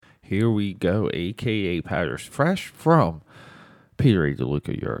here we go, aka Patters, fresh from Peter A.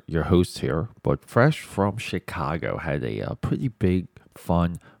 DeLuca, your host here, but fresh from Chicago. Had a pretty big,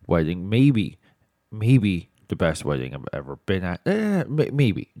 fun wedding. Maybe the best wedding I've ever been at.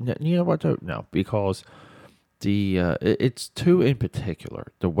 Maybe. You know what? No, because it's two in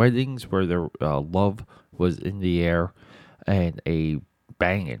particular. The weddings where the love was in the air, and a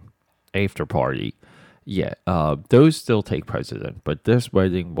banging after party. Yeah, those still take precedent, but this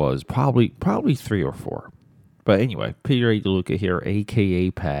wedding was probably three or four. But anyway, Peter A. DeLuca here,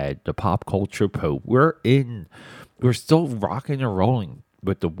 aka Pad, the pop culture pope. We're still rocking and rolling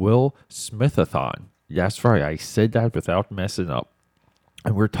with the Will Smithathon. That's right, I said that without messing up.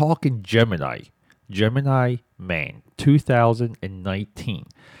 And we're talking Gemini Man, 2019.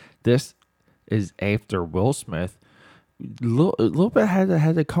 This is after Will Smith, a little bit had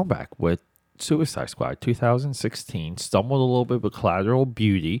a comeback with Suicide Squad 2016, stumbled a little bit with Collateral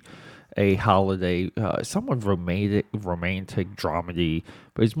Beauty, a holiday, somewhat romantic dramedy,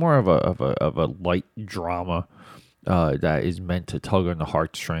 but it's more of a light drama that is meant to tug on the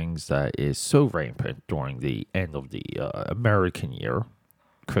heartstrings. That is so rampant during the end of the American year,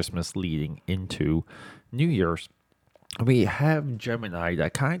 Christmas leading into New Year's. We have Gemini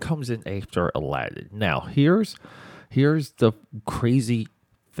that kind of comes in after Aladdin. Now, here's the crazy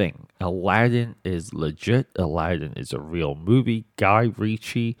thing. Aladdin is legit. Aladdin is a real movie. Guy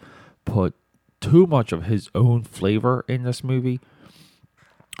Ritchie put too much of his own flavor in this movie.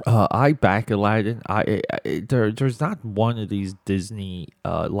 I back Aladdin. There's not one of these Disney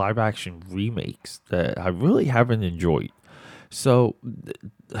live action remakes that I really haven't enjoyed. So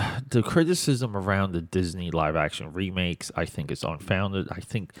the criticism around the Disney live action remakes, I think, is unfounded. I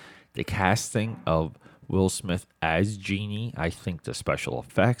think the casting of Will Smith as Genie, I think the special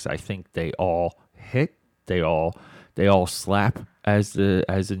effects, I think they all hit. They all slap, as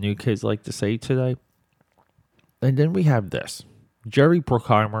the new kids like to say today. And then we have this. Jerry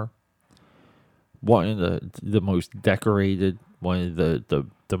Bruckheimer, one of the most decorated, one of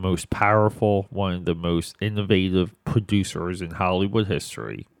the most powerful, one of the most innovative producers in Hollywood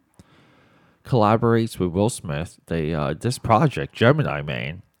history, collaborates with Will Smith. This project, Gemini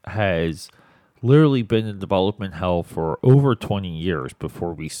Man, has literally been in development hell for over 20 years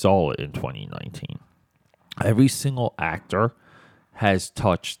before we saw it in 2019. Every single actor has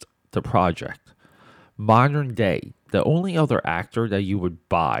touched the project. Modern day, the only other actor that you would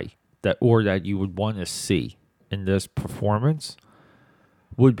buy that you would want to see in this performance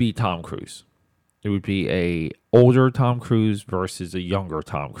would be Tom Cruise. It would be a older Tom Cruise versus a younger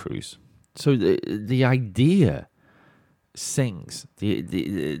Tom Cruise. So the idea sings.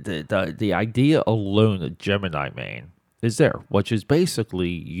 The idea alone of Gemini Man is there, which is basically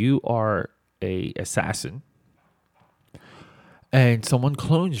you are a assassin and someone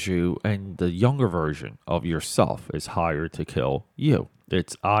clones you, and the younger version of yourself is hired to kill you.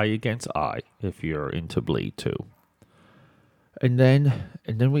 It's eye against eye if you're into Blade 2. And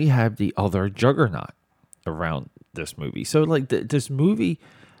then we have the other juggernaut around this movie. So like this movie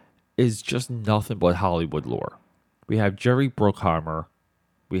is just nothing but Hollywood lore. We have Jerry Bruckheimer,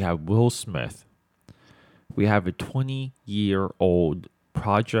 we have Will Smith, we have a 20-year-old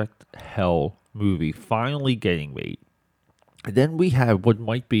Project Hell movie finally getting made. And then we have what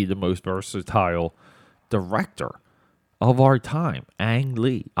might be the most versatile director of our time, Ang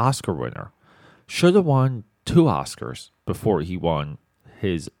Lee, Oscar winner. Should have won 2 Oscars before he won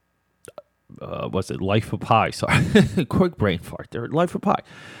his, Life of Pi? Sorry, quick brain fart there. Life of Pi.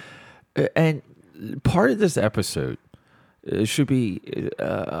 And part of this episode should be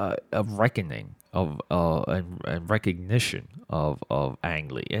a reckoning of and recognition of Ang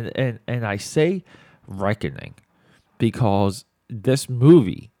Lee. And I say reckoning because this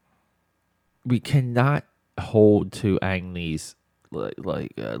movie, we cannot hold to Ang Lee's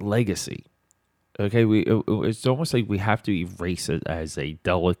legacy. Okay, it's almost like we have to erase it as a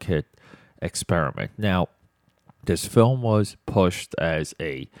delicate experiment. Now, this film was pushed as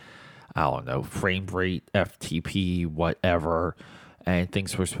a, I don't know, frame rate, FTP, whatever, and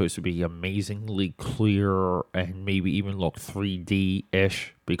things were supposed to be amazingly clear and maybe even look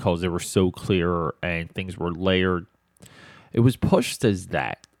 3D-ish because they were so clear and things were layered. It was pushed as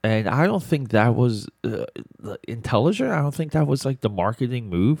that. And I don't think that was intelligent. I don't think that was like the marketing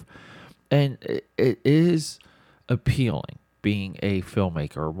move. And it is appealing being a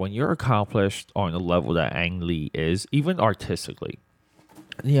filmmaker when you're accomplished on the level that Ang Lee is, even artistically.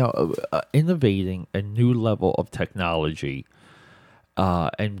 Innovating a new level of technology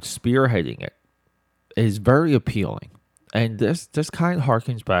and spearheading it is very appealing. And this kind of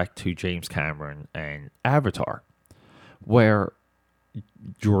harkens back to James Cameron and Avatar, where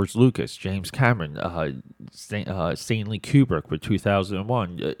George Lucas, James Cameron, Stanley Kubrick with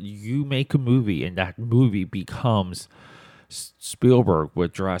 2001. You make a movie, and that movie becomes Spielberg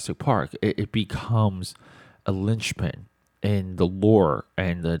with Jurassic Park. It becomes a linchpin in the lore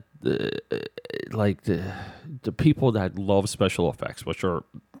and the people that love special effects, which are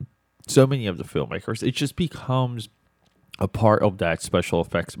so many of the filmmakers. It just becomes a part of that special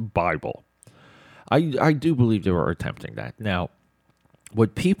effects Bible. I do believe they were attempting that. Now,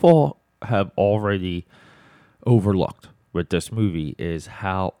 what people have already overlooked with this movie is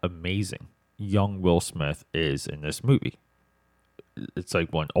how amazing young Will Smith is in this movie. It's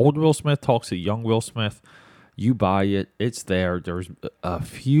like when old Will Smith talks to young Will Smith, you buy it. It's there. There's a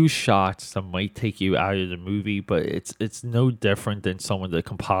few shots that might take you out of the movie, but it's no different than some of the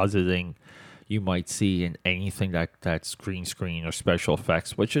compositing you might see in anything that's green screen or special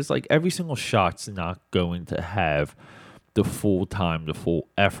effects, which is like every single shot's not going to have the full time, the full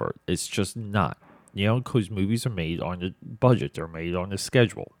effort. It's just not. Because movies are made on the budget. They're made on the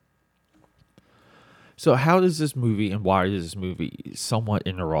schedule. So how does this movie and why does this movie somewhat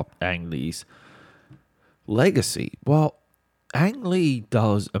interrupt Ang Lee's legacy? Well, Ang Lee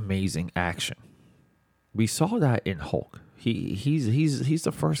does amazing action. We saw that in Hulk. He's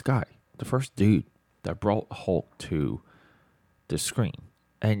the first guy, the first dude that brought Hulk to the screen.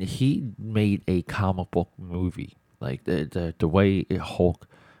 And he made a comic book movie. Like the way Hulk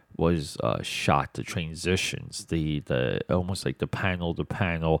was shot, the transitions, the almost like the panel to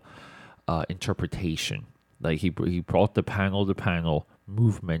panel interpretation. Like he brought the panel to panel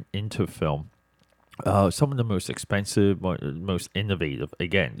movement into film. Some of the most expensive, most innovative.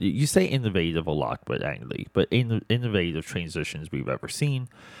 Again, you say innovative a lot with Ang Lee, but innovative transitions we've ever seen.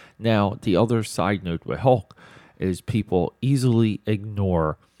 Now, the other side note with Hulk is people easily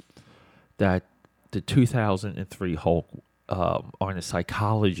ignore that the 2003 Hulk, on a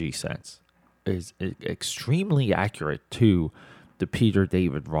psychology sense, is extremely accurate to the Peter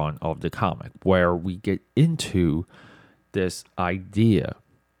David run of the comic, where we get into this idea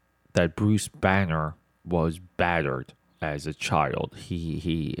that Bruce Banner was battered as a child.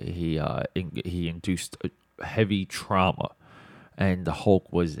 He induced a heavy trauma, and the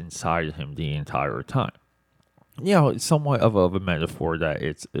Hulk was inside of him the entire time. It's somewhat of a metaphor that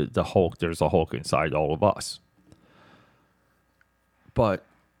it's the Hulk. There's a Hulk inside all of us. But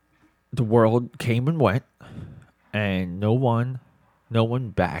the world came and went, and no one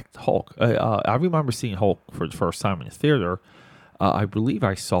backed Hulk. I remember seeing Hulk for the first time in the theater. I believe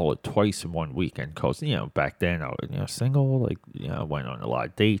I saw it twice in one weekend because, back then I was, single, I went on a lot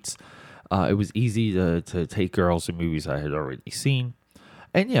of dates. It was easy to take girls to movies I had already seen.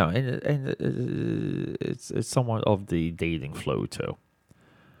 And, it's somewhat of the dating flow too.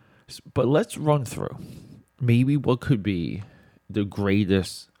 But let's run through maybe what could be the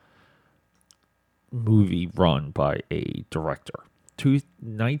greatest movie run by a director.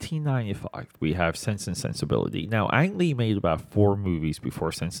 1995, we have Sense and Sensibility. Now, Ang Lee made about 4 movies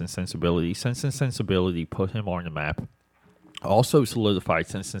before Sense and Sensibility. Sense and Sensibility put him on the map. Also solidified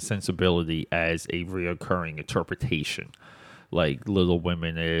Sense and Sensibility as a reoccurring interpretation, like Little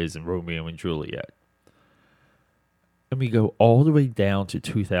Women is and Romeo and Juliet. And we go all the way down to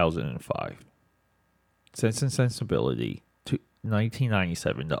 2005. Sense and Sensibility, to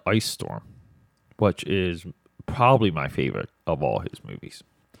 1997, The Ice Storm, which is probably my favorite of all his movies.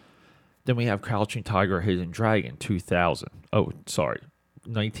 Then we have Crouching Tiger, Hidden Dragon, 2000.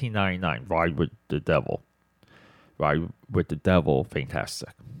 1999, Ride with the Devil. Ride with the Devil,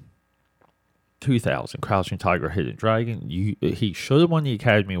 fantastic. 2000, Crouching Tiger, Hidden Dragon. He should have won the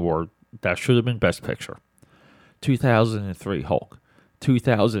Academy Award. That should have been Best Picture. 2003, Hulk.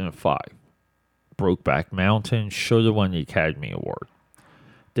 2005, Brokeback Mountain. Should have won the Academy Award.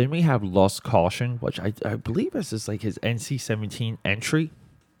 Then we have Lost Caution, which I believe this is like his NC-17 entry.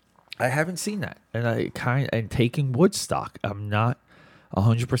 I haven't seen that. And Taking Woodstock. I'm not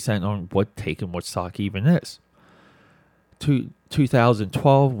 100% on what Taking Woodstock even is.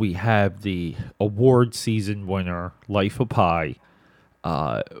 2012, we have the award season winner, Life of Pi.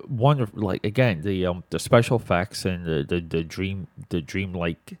 Wonderful, again, the special effects and the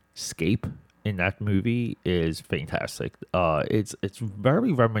dreamlike scape in that movie is fantastic. It's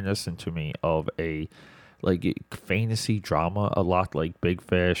very reminiscent to me of a fantasy drama, a lot like Big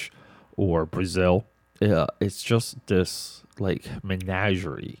Fish or Brazil. It's just this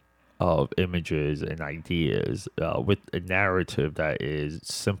menagerie of images and ideas with a narrative that is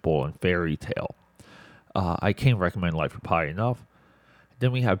simple and fairy tale. I can't recommend Life of Pi enough.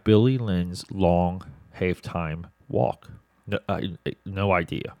 Then we have Billy Lynn's Long Halftime Walk. No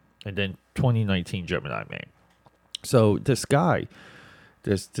idea. And then 2019 Gemini Man. So this guy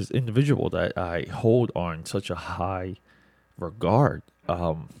this individual that I hold on such a high regard.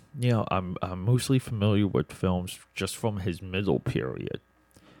 I'm mostly familiar with films just from his middle period.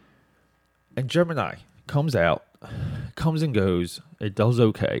 And Gemini comes out, comes and goes. It does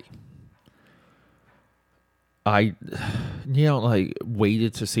okay. I, like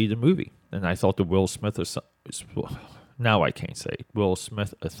waited to see the movie, and I thought the Will Smith now I can't say Will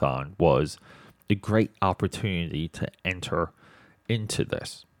Smith-a-thon was a great opportunity to enter into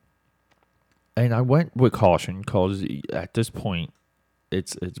this. And I went with caution because at this point,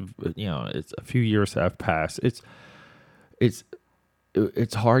 it's a few years have passed. It's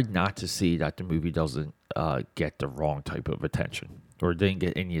hard not to see that the movie doesn't get the wrong type of attention or didn't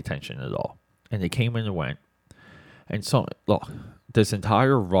get any attention at all. And it came and it went. And so, look, this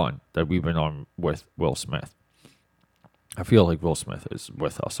entire run that we've been on with Will Smith, I feel like Will Smith is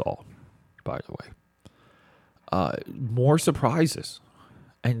with us all, by the way. More surprises.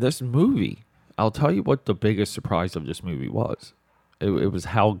 And this movie, I'll tell you what the biggest surprise of this movie was. It was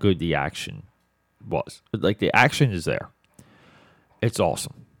how good the action was. Like, the action is there. It's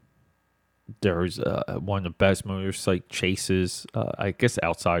awesome. There's one of the best motorcycle chases, I guess,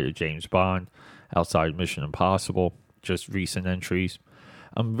 outside of James Bond, outside of Mission Impossible, just recent entries.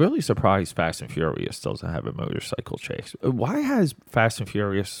 I'm really surprised Fast and Furious doesn't have a motorcycle chase. Why has Fast and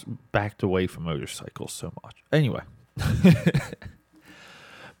Furious backed away from motorcycles so much? Anyway.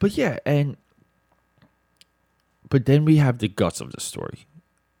 But yeah, but then we have the guts of the story.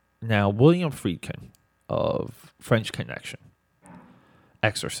 Now, William Friedkin of French Connection,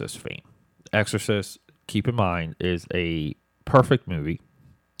 Exorcist fame. Exorcist, keep in mind, is a perfect movie,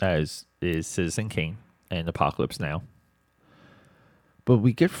 as is Citizen Kane and Apocalypse Now. But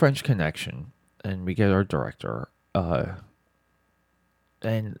we get French Connection, and we get our director. And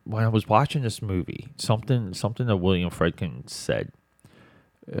when I was watching this movie, something that William Friedkin said,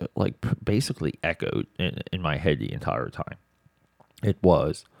 basically echoed in my head the entire time. It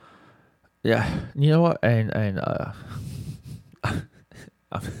was, yeah, you know what? And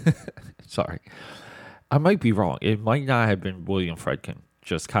sorry, I might be wrong. It might not have been William Friedkin.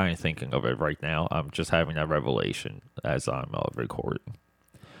 Just kind of thinking of it right now. I'm just having that revelation as I'm recording.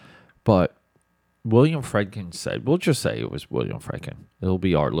 But William Friedkin said, we'll just say it was William Friedkin. It'll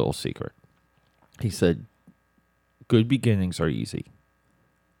be our little secret. He said, good beginnings are easy.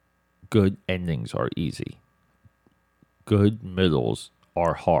 Good endings are easy. Good middles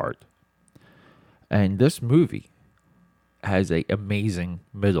are hard. And this movie has an amazing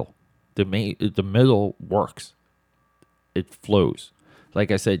middle. The middle works. It flows. Like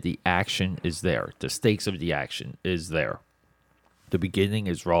I said, the action is there. The stakes of the action is there. The beginning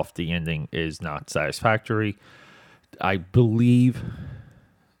is rough. The ending is not satisfactory. I believe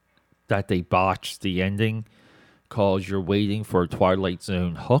that they botched the ending because you're waiting for a Twilight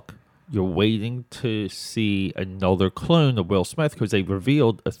Zone hook. You're waiting to see another clone of Will Smith because they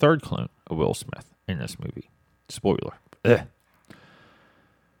revealed a third clone of Will Smith in this movie. Spoiler. Ugh.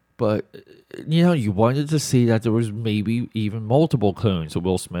 But, you wanted to see that there was maybe even multiple clones of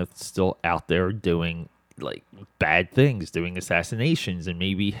Will Smith still out there doing, bad things, doing assassinations, and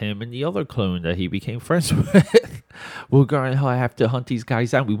maybe him and the other clone that he became friends with. We're going to have to hunt these guys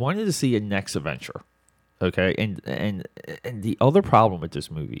down. We wanted to see a next adventure. Okay, and the other problem with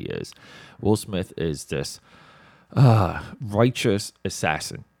this movie is Will Smith is this righteous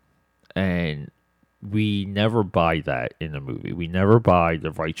assassin, and we never buy that in the movie. We never buy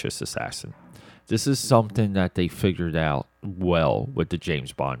the righteous assassin. This is something that they figured out well with the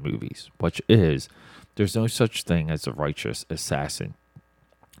James Bond movies, which is there's no such thing as a righteous assassin.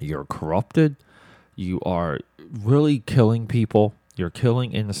 You're corrupted. You are really killing people. You're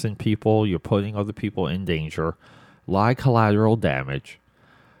killing innocent people. You're putting other people in danger. Collateral damage.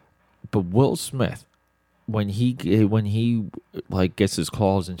 But Will Smith, when he gets his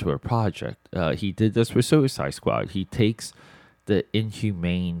claws into a project, he did this with Suicide Squad. He takes the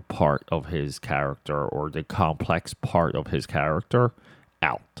inhumane part of his character or the complex part of his character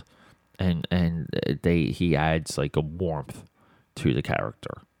out, and he adds a warmth to the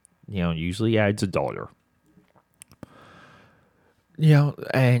character. Usually adds a daughter.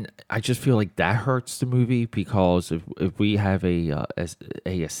 And I just feel like that hurts the movie because if we have a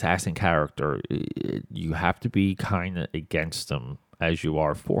assassin character, you have to be kind of against him as you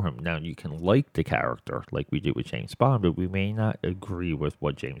are for him. Now, you can like the character like we do with James Bond, but we may not agree with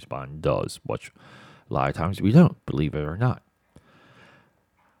what James Bond does, which a lot of times we don't, believe it or not.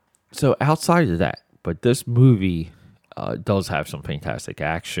 So outside of that, but this movie does have some fantastic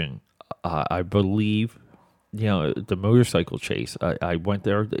action. I believe... the motorcycle chase, I went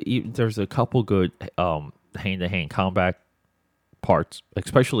there. There's a couple good hand-to-hand combat parts,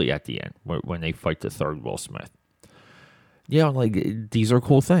 especially at the end when they fight the third Will Smith. Yeah, like these are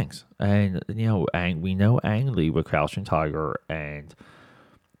cool things, and we know Ang Lee with Crouching Tiger and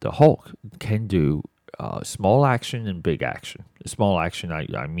the Hulk can do small action and big action. Small action,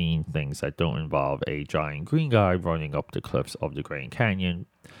 I mean things that don't involve a giant green guy running up the cliffs of the Grand Canyon,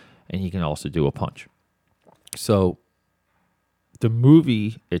 and he can also do a punch. So the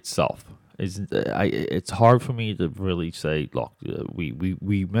movie itself is it's hard for me to really say, look,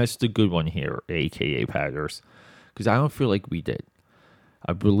 we missed a good one here, aka Patters, because I don't feel like we did.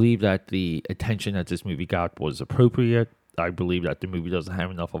 I believe that the attention that this movie got was appropriate. I believe that the movie doesn't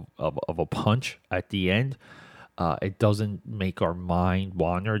have enough of a punch at the end. It doesn't make our mind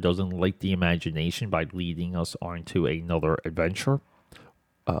wander. It doesn't light the imagination by leading us onto another adventure.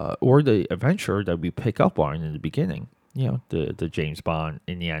 Or the adventure that we pick up on in the beginning. The James Bond,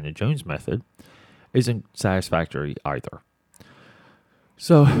 Indiana Jones method isn't satisfactory either.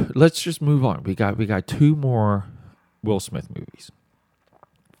 So let's just move on. We got two more Will Smith movies.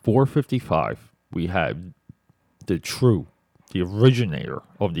 455, we have the originator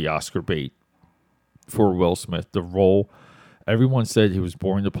of the Oscar bait for Will Smith, the role everyone said he was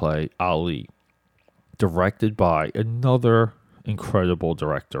born to play, Ali, directed by another incredible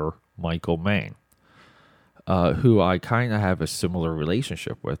director, Michael Mann, who I kind of have a similar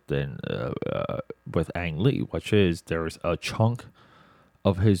relationship with with Ang Lee, which is there's a chunk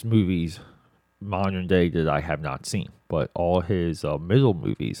of his movies modern day that I have not seen, but all his middle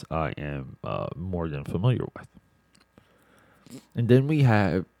movies I am more than familiar with. And then we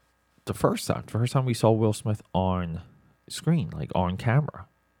have the first time we saw Will Smith on screen, like on camera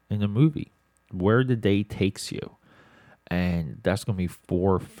in a movie, Where the Day Takes You. And that's going to be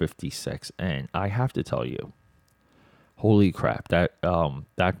 456. And I have to tell you, holy crap, that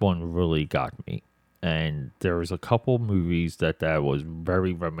one really got me. And there was a couple movies that was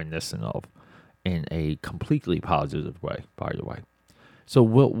very reminiscent of in a completely positive way, by the way. So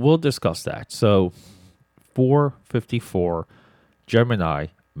we'll discuss that. So 454, Gemini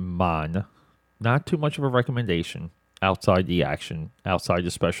Man, not too much of a recommendation outside the action, outside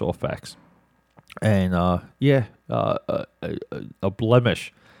the special effects. And a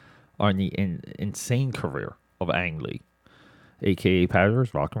blemish on the insane career of Ang Lee, aka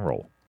Patters Rock and Roll.